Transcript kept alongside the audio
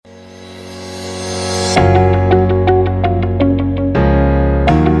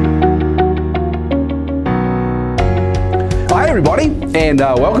And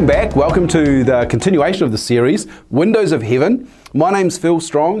welcome back. Welcome to the continuation of the series, Windows of Heaven. My name's Phil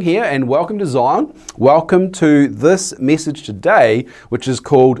Strong here, and welcome to Zion. Welcome to this message today, which is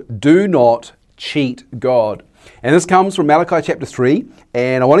called Do Not Cheat God. And this comes from Malachi chapter 3,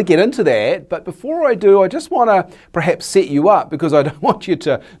 and I want to get into that. But before I do, I just want to perhaps set you up, because I don't want you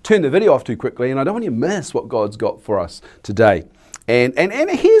to turn the video off too quickly, and I don't want you to miss what God's got for us today. And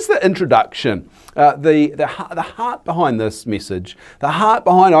here's the introduction, the heart behind this message, the heart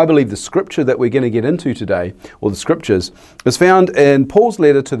behind, I believe, the scripture that we're going to get into today, or the scriptures, is found in Paul's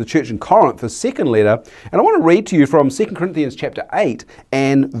letter to the church in Corinth, the second letter. And I want to read to you from 2 Corinthians chapter 8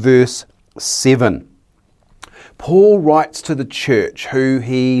 and verse 7. Paul writes to the church who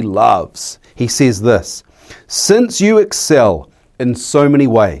he loves. He says this: "Since you excel in so many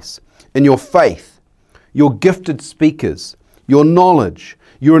ways, in your faith, your gifted speakers, your knowledge,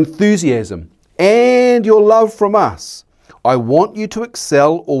 your enthusiasm, and your love from us, I want you to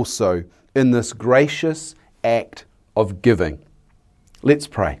excel also in this gracious act of giving." Let's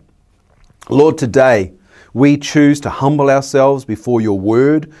pray. Lord, today we choose to humble ourselves before your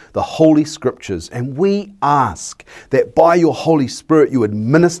word, the Holy Scriptures, and we ask that by your Holy Spirit you would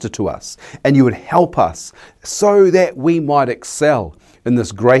minister to us and you would help us so that we might excel in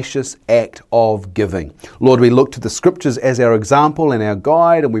this gracious act of giving. Lord, we look to the Scriptures as our example and our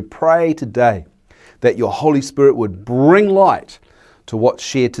guide, and we pray today that your Holy Spirit would bring light to what's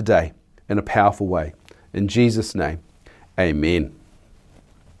shared today in a powerful way. In Jesus' name, amen.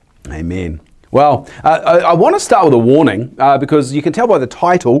 Amen. Well, I want to start with a warning, because you can tell by the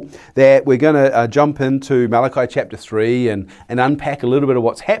title that we're going to jump into Malachi chapter 3 and unpack a little bit of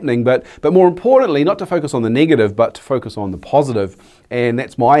what's happening, but more importantly, not to focus on the negative, but to focus on the positive. And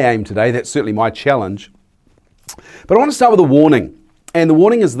that's my aim today. That's certainly my challenge. But I want to start with a warning. And the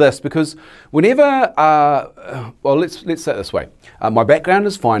warning is this, because whenever, let's say it this way. My background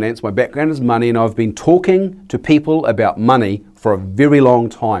is finance, my background is money, and I've been talking to people about money for a very long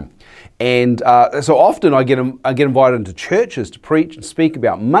time. And so often I get invited into churches to preach and speak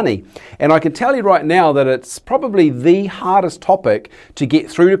about money. And I can tell you right now that it's probably the hardest topic to get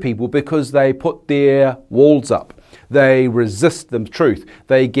through to people, because they put their walls up. They resist the truth.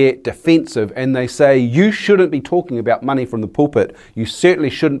 They get defensive and they say, you shouldn't be talking about money from the pulpit. You certainly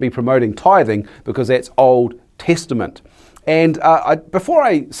shouldn't be promoting tithing, because that's Old Testament. And before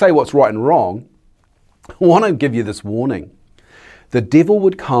I say what's right and wrong, I want to give you this warning. The devil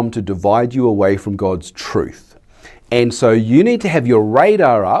would come to divide you away from God's truth. And so you need to have your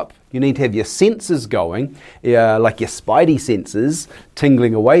radar up. You need to have your senses going, like your spidey senses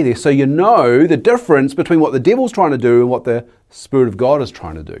tingling away there, so you know the difference between what the devil's trying to do and what the Spirit of God is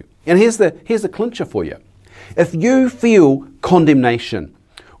trying to do. And here's the clincher for you. If you feel condemnation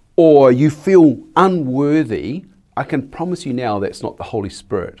or you feel unworthy, I can promise you now that's not the Holy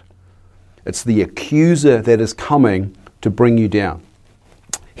Spirit. It's the accuser that is coming to bring you down.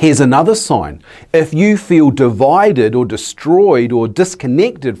 Here's another sign. If you feel divided or destroyed or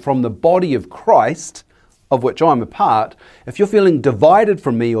disconnected from the body of Christ, of which I'm a part, if you're feeling divided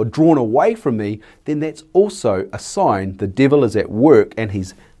from me or drawn away from me, then that's also a sign the devil is at work and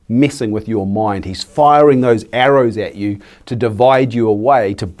he's messing with your mind. He's firing those arrows at you to divide you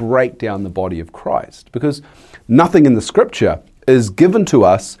away, to break down the body of Christ. Because nothing in the Scripture is given to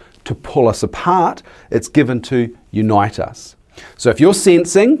us to pull us apart. It's given to unite us. So if you're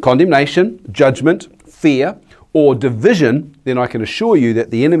sensing condemnation, judgment, fear, or division, then I can assure you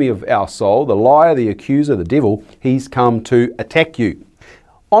that the enemy of our soul, the liar, the accuser, the devil, he's come to attack you.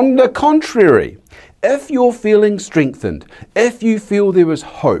 On the contrary, if you're feeling strengthened, if you feel there is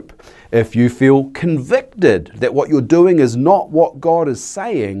hope, if you feel convicted that what you're doing is not what God is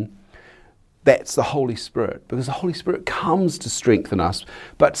saying, that's the Holy Spirit, because the Holy Spirit comes to strengthen us,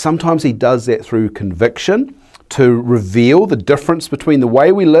 but sometimes he does that through conviction, to reveal the difference between the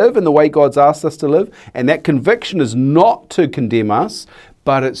way we live and the way God's asked us to live. And that conviction is not to condemn us,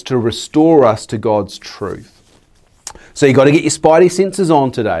 but it's to restore us to God's truth. So you've got to get your spidey senses on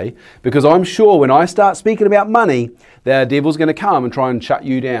today, because I'm sure when I start speaking about money, the devil's going to come and try and shut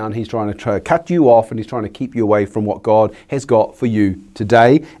you down. He's trying to cut you off, and he's trying to keep you away from what God has got for you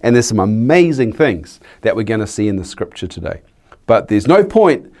today. And there's some amazing things that we're going to see in the Scripture today. But there's no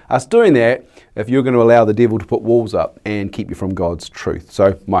point us doing that if you're going to allow the devil to put walls up and keep you from God's truth.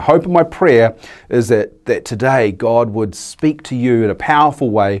 So my hope and my prayer is that today God would speak to you in a powerful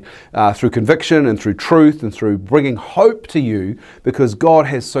way through conviction and through truth and through bringing hope to you, because God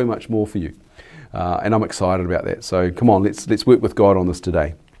has so much more for you. And I'm excited about that. So come on, let's work with God on this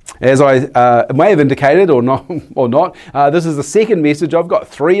today. As I may have indicated or not, this is the second message. I've got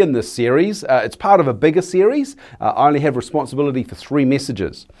 3 in this series. It's part of a bigger series. I only have responsibility for 3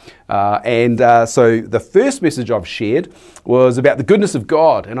 messages. So the first message I've shared was about the goodness of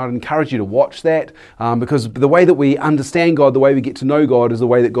God, and I'd encourage you to watch that because the way that we understand God, the way we get to know God, is the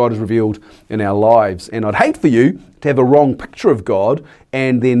way that God is revealed in our lives. And I'd hate for you to have a wrong picture of God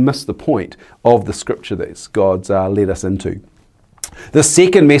and then miss the point of the scripture that God's led us into. The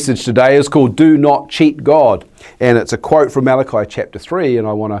second message today is called Do Not Cheat God, and it's a quote from Malachi chapter 3, and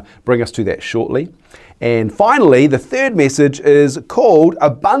I want to bring us to that shortly. And finally, the third message is called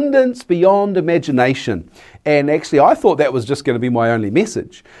Abundance Beyond Imagination. And actually, I thought that was just going to be my only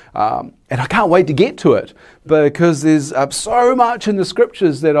message. And I can't wait to get to it because there's so much in the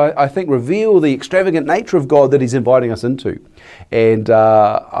scriptures that I think reveal the extravagant nature of God that He's inviting us into. And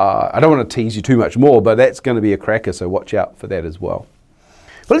I don't want to tease you too much more, but that's going to be a cracker, so watch out for that as well.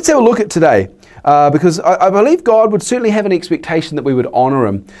 But let's have a look at today because I believe God would certainly have an expectation that we would honour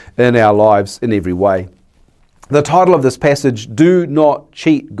Him in our lives in every way. The title of this passage, Do Not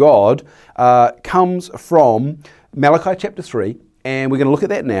Cheat God, comes from Malachi chapter 3, and we're going to look at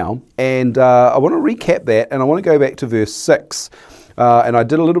that now. And I want to recap that, and I want to go back to verse 6. And I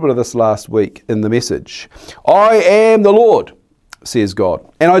did a little bit of this last week in the message. I am the Lord, says God,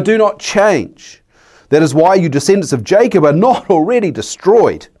 and I do not change. That is why you descendants of Jacob are not already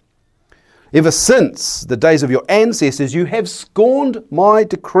destroyed. Ever since the days of your ancestors, you have scorned my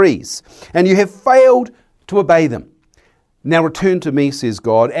decrees, and you have failed to obey them. Now return to me, says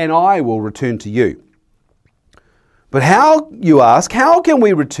God, and I will return to you. But how, you ask, how can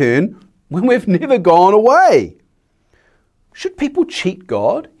we return when we've never gone away? Should people cheat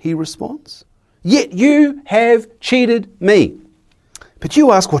God? He responds. Yet you have cheated me. But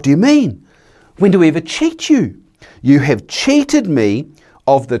you ask, what do you mean? When do we ever cheat you? You have cheated me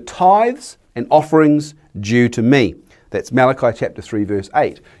of the tithes and offerings due to me. That's Malachi chapter 3 verse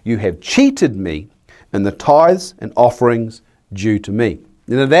 8. You have cheated me in the tithes and offerings due to me.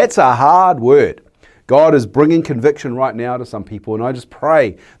 Now that's a hard word. God is bringing conviction right now to some people, and I just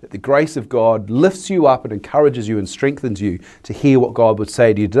pray that the grace of God lifts you up and encourages you and strengthens you to hear what God would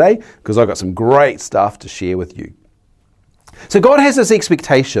say to you today, because I've got some great stuff to share with you. So God has this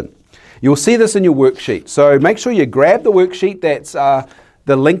expectation. You'll see this in your worksheet. So make sure you grab the worksheet. That's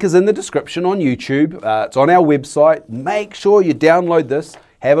the link is in the description on YouTube. It's on our website. Make sure you download this,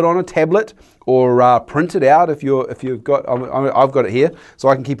 have it on a tablet, or print it out if you've got. I've got it here, so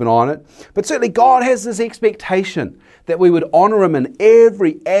I can keep an eye on it. But certainly, God has this expectation that we would honour Him in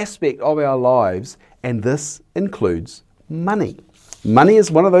every aspect of our lives, and this includes money. Money is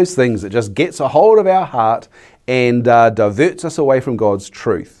one of those things that just gets a hold of our heart and diverts us away from God's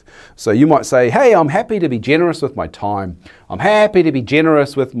truth. So you might say, hey, I'm happy to be generous with my time. I'm happy to be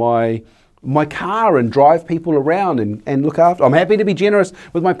generous with my car and drive people around and look after. I'm happy to be generous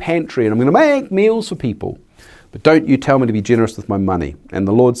with my pantry and I'm going to make meals for people. But don't you tell me to be generous with my money. And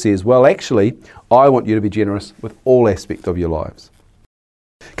the Lord says, well, actually, I want you to be generous with all aspects of your lives.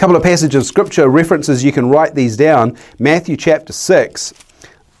 A couple of passages of scripture references, you can write these down. Matthew chapter 6,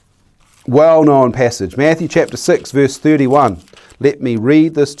 well-known passage. Matthew chapter 6, verse 31. Let me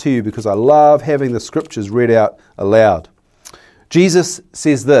read this to you because I love having the scriptures read out aloud. Jesus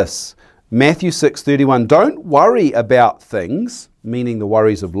says this, Matthew 6:31, don't worry about things, meaning the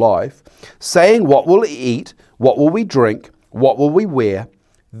worries of life, saying what will we eat, what will we drink, what will we wear.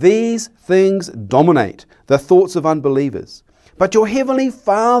 These things dominate the thoughts of unbelievers. But your heavenly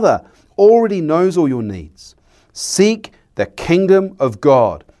Father already knows all your needs. Seek the kingdom of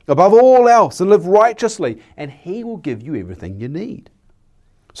God above all else and live righteously, and He will give you everything you need.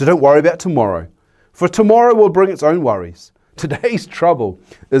 So don't worry about tomorrow, for tomorrow will bring its own worries. Today's trouble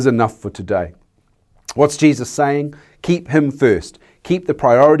is enough for today. What's Jesus saying? Keep Him first. Keep the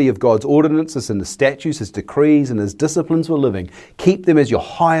priority of God's ordinances and His statutes, His decrees and His disciplines for living. Keep them as your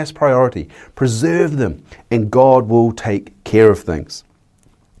highest priority. Preserve them, and God will take care of things.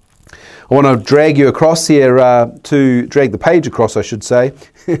 I want to drag you across here, drag the page across, I should say,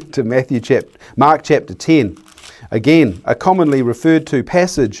 to Mark chapter 10. Again, a commonly referred to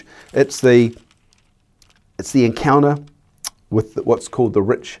passage. It's the encounter with what's called the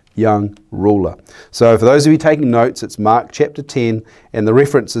rich young ruler. So for those of you taking notes, it's Mark chapter 10, and the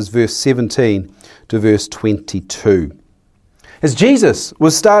reference is verse 17 to verse 22. As Jesus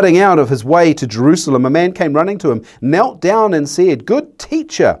was starting out of his way to Jerusalem, a man came running to him, knelt down and said, "Good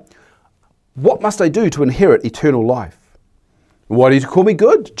teacher, what must I do to inherit eternal life?" "Why do you call me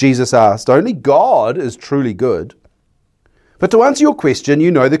good?" Jesus asked. "Only God is truly good. But to answer your question,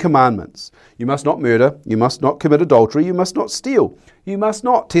 you know the commandments. You must not murder, you must not commit adultery, you must not steal, you must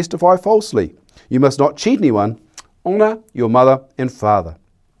not testify falsely, you must not cheat anyone, honor your mother and father.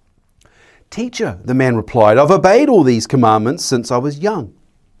 Teacher, the man replied, I've obeyed all these commandments since I was young.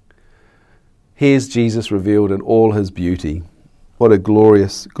 Here's Jesus revealed in all his beauty. What a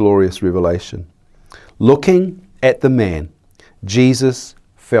glorious, glorious revelation. Looking at the man, Jesus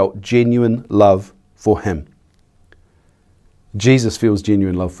felt genuine love for him. Jesus feels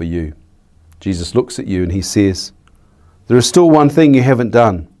genuine love for you. Jesus looks at you and he says, there is still one thing you haven't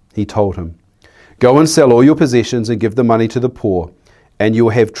done, he told him. Go and sell all your possessions and give the money to the poor, and you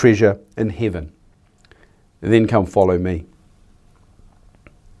will have treasure in heaven. And then come follow me.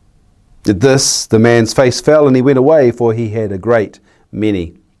 At this, the man's face fell and he went away, for he had a great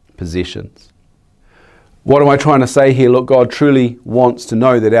many possessions. What am I trying to say here? Look, God truly wants to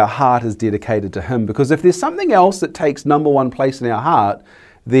know that our heart is dedicated to him, because if there's something else that takes number one place in our heart,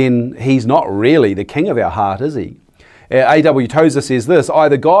 then he's not really the king of our heart, is he? A.W. Tozer says this,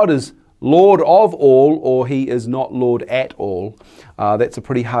 either God is Lord of all or he is not Lord at all. That's a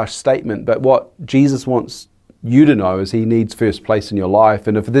pretty harsh statement, but what Jesus wants you to know is he needs first place in your life.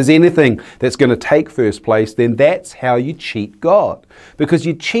 And if there's anything that's going to take first place, then that's how you cheat God. Because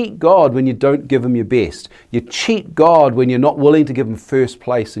you cheat God when you don't give him your best. You cheat God when you're not willing to give him first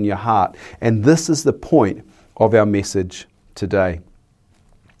place in your heart. And this is the point of our message today.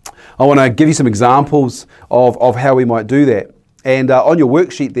 I want to give you some examples of how we might do that. And on your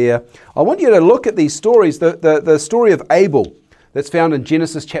worksheet there, I want you to look at these stories. The story of Abel that's found in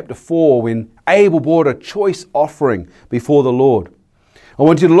Genesis chapter 4 when Abel brought a choice offering before the Lord. I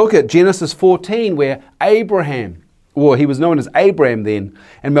want you to look at Genesis 14 where Abraham, or he was known as Abram then,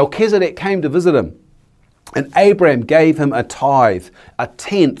 and Melchizedek came to visit him. And Abraham gave him a tithe, a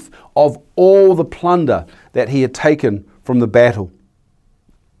tenth of all the plunder that he had taken from the battle.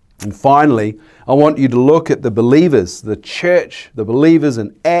 And finally, I want you to look at the believers, the church, the believers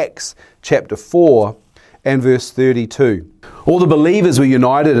in Acts chapter 4 and verse 32. All the believers were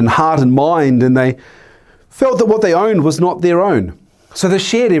united in heart and mind, and they felt that what they owned was not their own. So they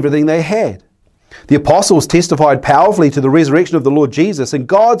shared everything they had. The apostles testified powerfully to the resurrection of the Lord Jesus, and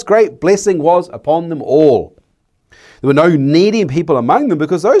God's great blessing was upon them all. There were no needy people among them,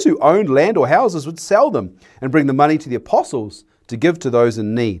 because those who owned land or houses would sell them and bring the money to the apostles to give to those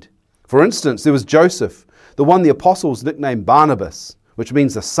in need. For instance, there was Joseph, the one the apostles nicknamed Barnabas, which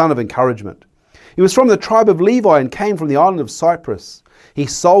means the son of encouragement. He was from the tribe of Levi and came from the island of Cyprus. He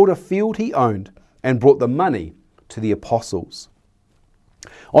sold a field he owned and brought the money to the apostles.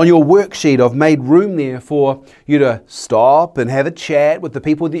 On your worksheet, I've made room there for you to stop and have a chat with the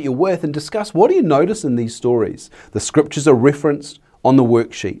people that you're with and discuss what do you notice in these stories. The scriptures are referenced on the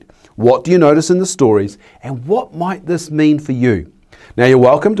worksheet. What do you notice in the stories, and what might this mean for you? Now, you're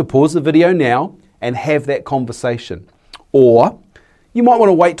welcome to pause the video now and have that conversation. Or you might want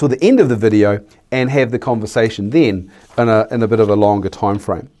to wait till the end of the video and have the conversation then in a bit of a longer time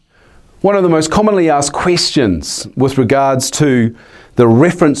frame. One of the most commonly asked questions with regards to the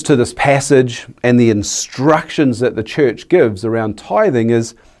reference to this passage and the instructions that the church gives around tithing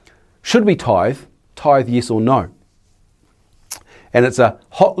is, should we tithe? Tithe yes or no? And it's a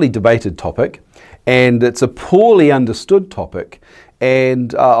hotly debated topic, and it's a poorly understood topic.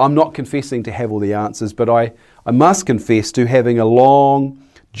 And I'm not confessing to have all the answers, but I must confess to having a long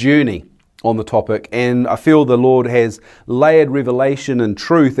journey on the topic, and I feel the Lord has layered revelation and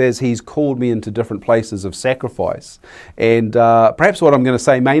truth as he's called me into different places of sacrifice. And perhaps what I'm going to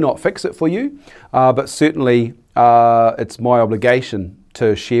say may not fix it for you, but certainly it's my obligation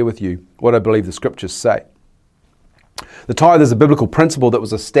to share with you what I believe the scriptures say. The tithe is a biblical principle that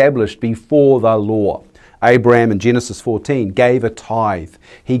was established before the law. Abraham in Genesis 14 gave a tithe.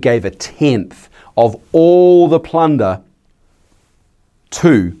 He gave a tenth of all the plunder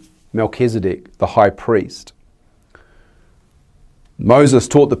to Melchizedek, the high priest. Moses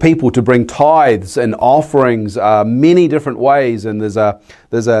taught the people to bring tithes and offerings many different ways, and there's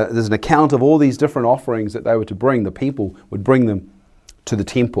an account of all these different offerings that they were to bring. The people would bring them to the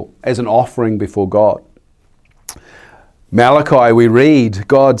temple as an offering before God. Malachi, we read,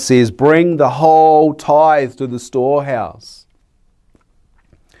 God says, bring the whole tithe to the storehouse.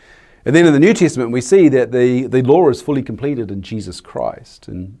 And then in the New Testament, we see that the law is fully completed in Jesus Christ.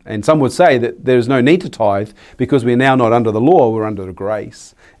 And some would say that there's no need to tithe because we're now not under the law, we're under the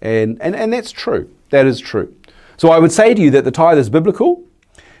grace. And that's true. That is true. So I would say to you that the tithe is biblical.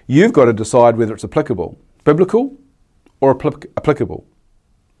 You've got to decide whether it's applicable. Biblical or applicable.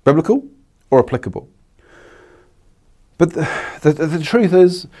 Biblical or applicable. But the truth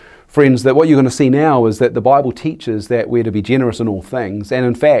is, friends, that what you're going to see now is that the Bible teaches that we're to be generous in all things. And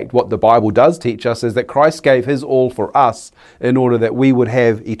in fact, what the Bible does teach us is that Christ gave his all for us in order that we would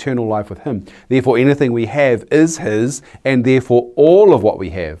have eternal life with him. Therefore, anything we have is his, and therefore all of what we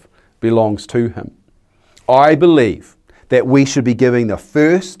have belongs to him. I believe that we should be giving the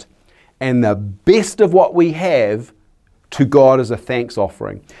first and the best of what we have to God as a thanks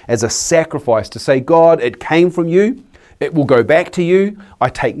offering, as a sacrifice to say, God, it came from you. It will go back to you. I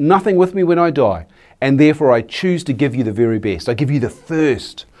take nothing with me when I die, and therefore I choose to give you the very best. I give you the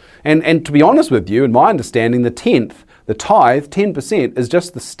first. And to be honest with you, in my understanding, the tenth, the tithe, 10% is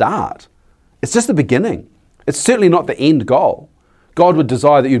just the start. It's just the beginning. It's certainly not the end goal. God would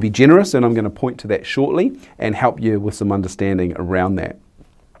desire that you'd be generous, and I'm going to point to that shortly and help you with some understanding around that.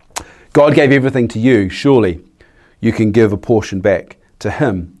 God gave everything to you. Surely you can give a portion back to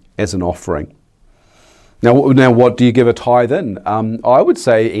him as an offering. Now, what do you give a tithe in? I would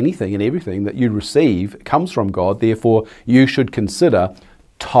say anything and everything that you receive comes from God. Therefore, you should consider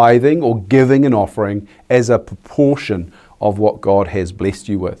tithing or giving an offering as a proportion of what God has blessed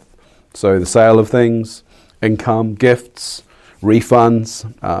you with. So the sale of things, income, gifts,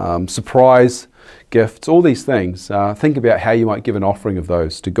 refunds, surprise gifts, all these things. Think about how you might give an offering of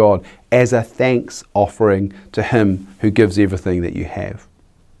those to God as a thanks offering to him who gives everything that you have.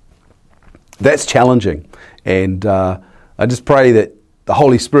 That's challenging, and I just pray that the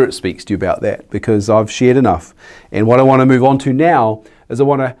Holy Spirit speaks to you about that, because I've shared enough. And what I want to move on to now is I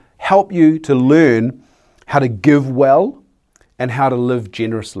want to help you to learn how to give well and how to live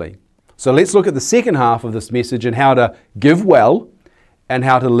generously. So let's look at the second half of this message and how to give well and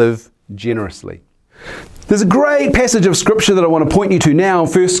how to live generously. There's a great passage of scripture that I want to point you to now,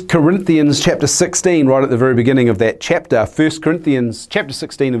 1 Corinthians chapter 16, right at the very beginning of that chapter. 1 Corinthians chapter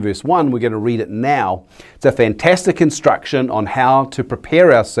 16 and verse 1, we're going to read it now. It's a fantastic instruction on how to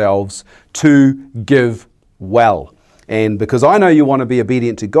prepare ourselves to give well. And because I know you want to be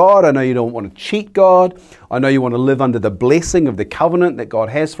obedient to God, I know you don't want to cheat God, I know you want to live under the blessing of the covenant that God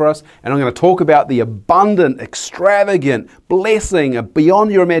has for us, and I'm going to talk about the abundant, extravagant blessing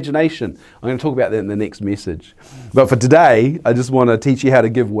beyond your imagination. I'm going to talk about that in the next message. But for today, I just want to teach you how to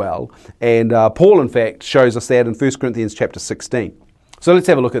give well. And Paul, in fact, shows us that in 1 Corinthians chapter 16. So let's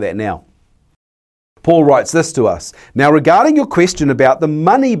have a look at that now. Paul writes this to us. Now, regarding your question about the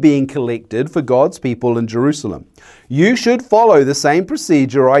money being collected for God's people in Jerusalem, you should follow the same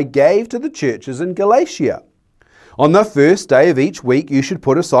procedure I gave to the churches in Galatia. On the first day of each week, you should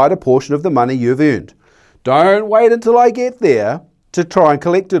put aside a portion of the money you've earned. Don't wait until I get there to try and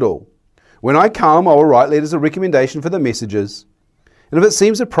collect it all. When I come, I will write letters of recommendation for the messages, and if it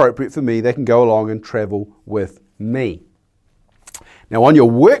seems appropriate for me, they can go along and travel with me. Now, on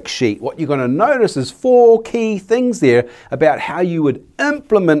your worksheet, what you're going to notice is 4 key things there about how you would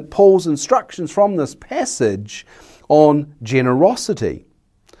implement Paul's instructions from this passage on generosity.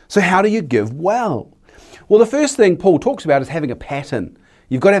 So how do you give well? Well, the first thing Paul talks about is having a pattern.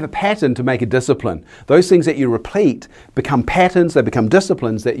 You've got to have a pattern to make a discipline. Those things that you repeat become patterns, they become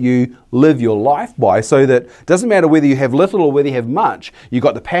disciplines that you live your life by, so that it doesn't matter whether you have little or whether you have much. You've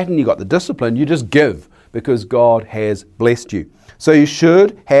got the pattern, you've got the discipline, you just give because God has blessed you. So you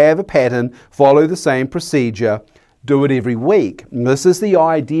should have a pattern, follow the same procedure, do it every week. And this is the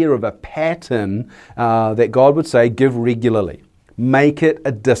idea of a pattern that God would say, give regularly. Make it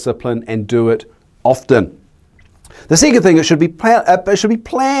a discipline and do it often. The second thing, it should be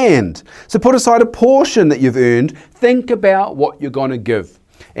planned. So put aside a portion that you've earned. Think about what you're going to give.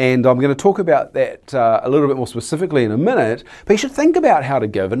 And I'm going to talk about that a little bit more specifically in a minute. But you should think about how to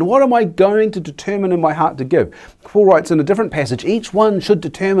give. And what am I going to determine in my heart to give? Paul writes in a different passage, each one should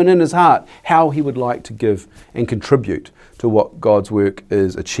determine in his heart how he would like to give and contribute to what God's work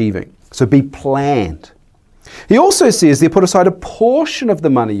is achieving. So be planned. He also says there, put aside a portion of the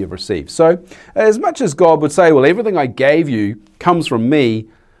money you've received. So as much as God would say, well, everything I gave you comes from me,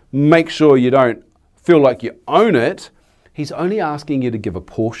 make sure you don't feel like you own it. He's only asking you to give a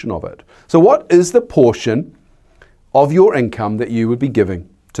portion of it. So what is the portion of your income that you would be giving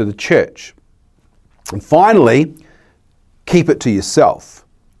to the church? And finally, keep it to yourself.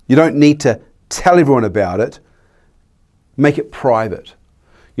 You don't need to tell everyone about it. Make it private.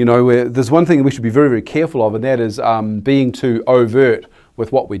 You know, there's one thing we should be very, very careful of, and that is being too overt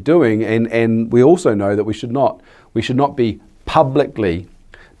with what we're doing. And we also know that we should not be publicly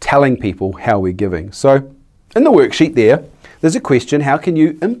telling people how we're giving. So in the worksheet there's a question, how can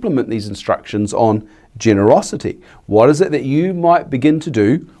you implement these instructions on generosity? What is it that you might begin to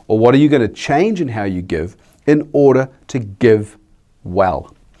do, or what are you going to change in how you give in order to give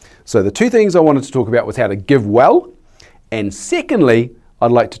well? So the 2 things I wanted to talk about was how to give well, and secondly,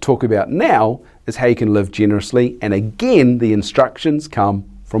 I'd like to talk about now is how you can live generously. And again, the instructions come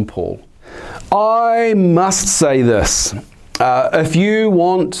from Paul. I must say this. If you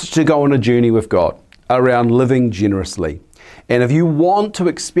want to go on a journey with God around living generously, and if you want to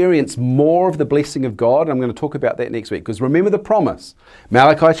experience more of the blessing of God, I'm going to talk about that next week, because remember the promise,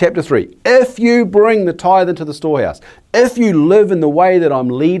 Malachi chapter 3, if you bring the tithe into the storehouse, if you live in the way that I'm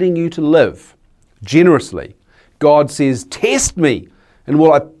leading you to live generously, God says, test me, and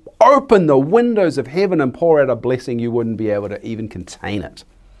will I open the windows of heaven and pour out a blessing you wouldn't be able to even contain it.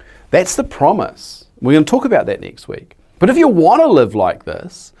 That's the promise. We're going to talk about that next week. But if you want to live like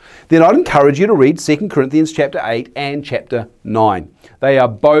this, then I'd encourage you to read 2 Corinthians chapter 8 and chapter 9. They are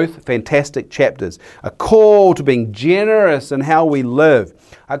both fantastic chapters. A call to being generous in how we live.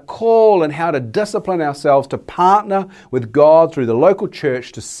 A call in how to discipline ourselves to partner with God through the local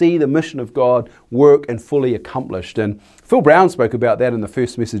church to see the mission of God work and fully accomplished. And Phil Brown spoke about that in the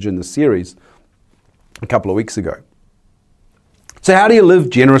first message in the series a couple of weeks ago. So how do you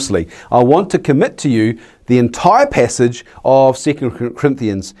live generously? I want to commit to you the entire passage of 2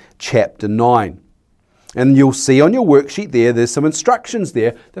 Corinthians chapter 9. And you'll see on your worksheet there's some instructions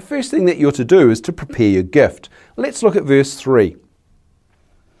there. The first thing that you're to do is to prepare your gift. Let's look at verse 3.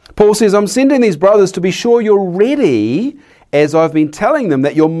 Paul says, I'm sending these brothers to be sure you're ready, as I've been telling them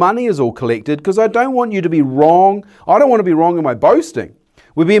that your money is all collected, because I don't want you to be wrong. I don't want to be wrong in my boasting.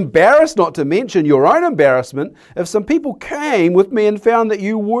 We'd be embarrassed, not to mention your own embarrassment, if some people came with me and found that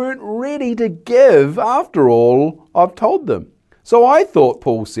you weren't ready to give after all I've told them. So I thought,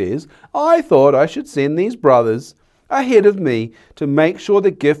 Paul says, I should send these brothers ahead of me to make sure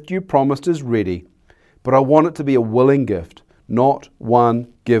the gift you promised is ready. But I want it to be a willing gift, not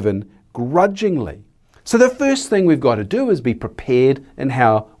one given grudgingly. So the first thing we've got to do is be prepared in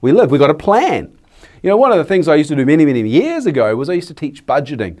how we live. We've got to plan. You know, one of the things I used to do many, many years ago was I used to teach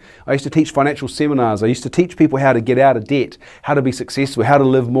budgeting. I used to teach financial seminars. I used to teach people how to get out of debt, how to be successful, how to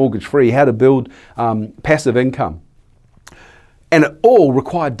live mortgage-free, how to build passive income. And it all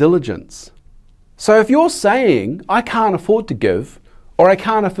required diligence. So if you're saying, I can't afford to give, or I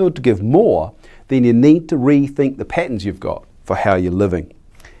can't afford to give more, then you need to rethink the patterns you've got for how you're living.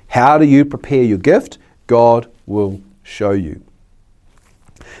 How do you prepare your gift? God will show you.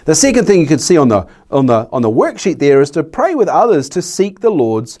 The second thing you can see on the worksheet there is to pray with others to seek the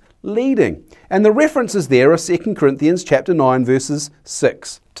Lord's leading. And the references there are 2 Corinthians chapter 9 verses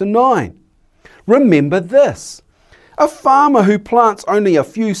 6 to 9. Remember this. A farmer who plants only a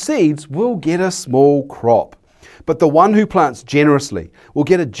few seeds will get a small crop. But the one who plants generously will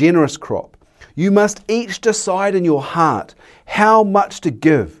get a generous crop. You must each decide in your heart how much to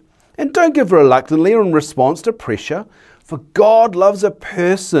give. And don't give reluctantly or in response to pressure. For God loves a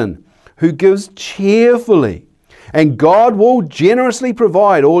person who gives cheerfully, and God will generously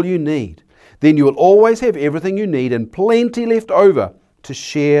provide all you need. Then you will always have everything you need and plenty left over to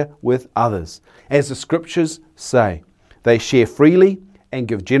share with others. As the scriptures say, they share freely and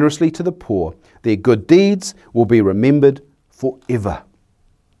give generously to the poor. Their good deeds will be remembered forever.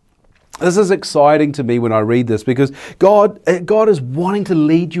 This is exciting to me when I read this, because God is wanting to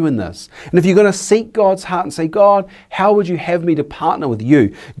lead you in this. And if you're going to seek God's heart and say, God, how would you have me to partner with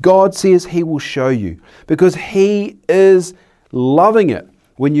you? God says He will show you, because He is loving it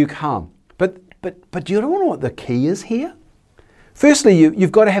when you come. But do you know what the key is here? Firstly,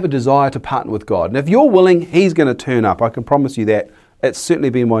 you've got to have a desire to partner with God. And if you're willing, He's going to turn up. I can promise you that. It's certainly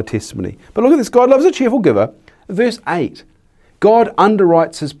been my testimony. But look at this. God loves a cheerful giver. Verse 8. God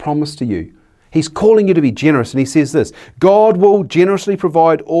underwrites His promise to you. He's calling you to be generous, and He says this, God will generously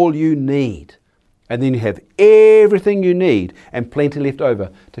provide all you need. And then you have everything you need and plenty left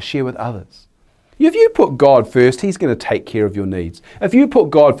over to share with others. If you put God first, He's going to take care of your needs. If you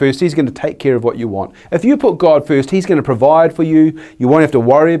put God first, He's going to take care of what you want. If you put God first, He's going to provide for you. You won't have to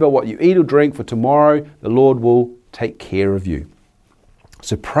worry about what you eat or drink for tomorrow. The Lord will take care of you.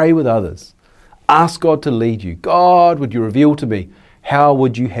 So pray with others. Ask God to lead you. God, would you reveal to me, how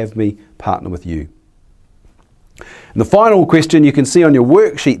would you have me partner with you? And the final question you can see on your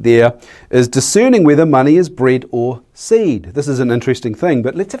worksheet there is discerning whether money is bread or seed. This is an interesting thing,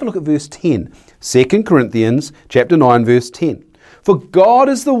 but let's have a look at verse 10. 2 Corinthians chapter 9, verse 10. For God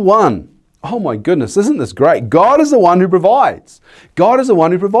is the one, oh my goodness, isn't this great? God is the one who provides. God is the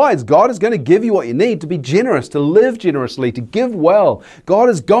one who provides. God is going to give you what you need to be generous, to live generously, to give well. God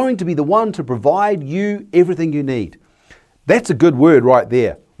is going to be the one to provide you everything you need. That's a good word right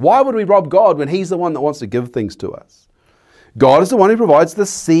there. Why would we rob God when He's the one that wants to give things to us? God is the one who provides the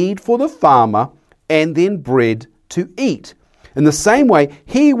seed for the farmer and then bread to eat. In the same way,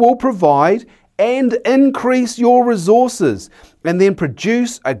 He will provide and increase your resources, and then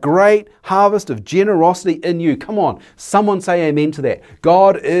produce a great harvest of generosity in you. Come on, someone say amen to that.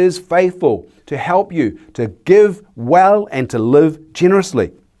 God is faithful to help you to give well and to live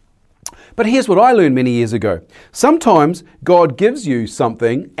generously. But here's what I learned many years ago. Sometimes God gives you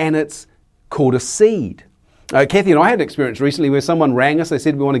something and it's called a seed. Kathy and I had an experience recently where someone rang us. They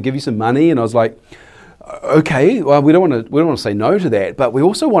said, we want to give you some money. And I was like, okay, well, we don't want to say no to that, but we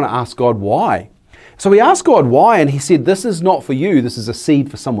also want to ask God why. So we asked God why, and he said, this is not for you. This is a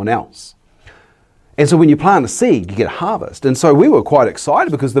seed for someone else. And so when you plant a seed, you get a harvest. And so we were quite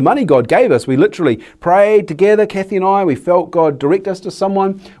excited because the money God gave us, we literally prayed together, Kathy and I, we felt God direct us to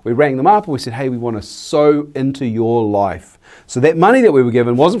someone. We rang them up and we said, hey, we want to sow into your life. So that money that we were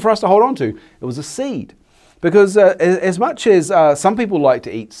given wasn't for us to hold on to. It was a seed. Because as much as some people like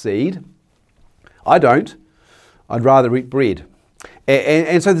to eat seed, I don't. I'd rather eat bread.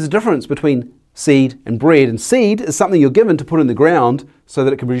 And so there's a difference between seed and bread. And seed is something you're given to put in the ground so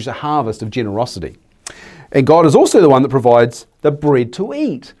that it can produce a harvest of generosity. And God is also the one that provides the bread to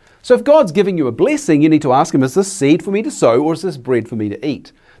eat. So if God's giving you a blessing, you need to ask him, is this seed for me to sow or is this bread for me to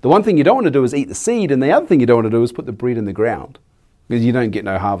eat? The one thing you don't want to do is eat the seed, and the other thing you don't want to do is put the bread in the ground, because you don't get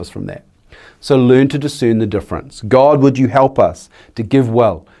no harvest from that. So learn to discern the difference. God, would you help us to give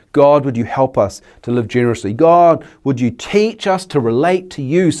well? God, would you help us to live generously? God, would you teach us to relate to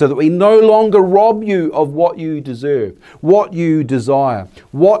you so that we no longer rob you of what you deserve, what you desire,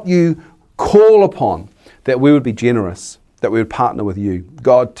 what you call upon, that we would be generous, that we would partner with you.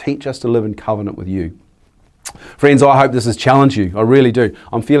 God, teach us to live in covenant with you. Friends, I hope this has challenged you. I really do.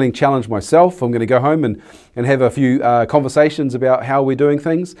 I'm feeling challenged myself. I'm going to go home and have a few conversations about how we're doing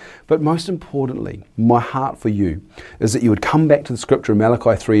things. But most importantly, my heart for you is that you would come back to the scripture in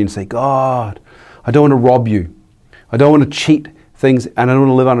Malachi 3 and say, God, I don't want to rob you. I don't want to cheat things, and I don't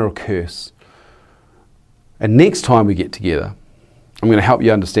want to live under a curse. And next time we get together, I'm going to help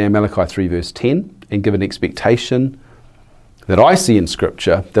you understand Malachi 3 verse 10 and give an expectation that I see in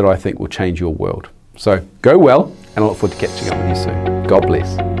scripture that I think will change your world. So go well, and I look forward to catching up with you soon. God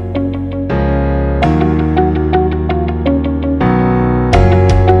bless.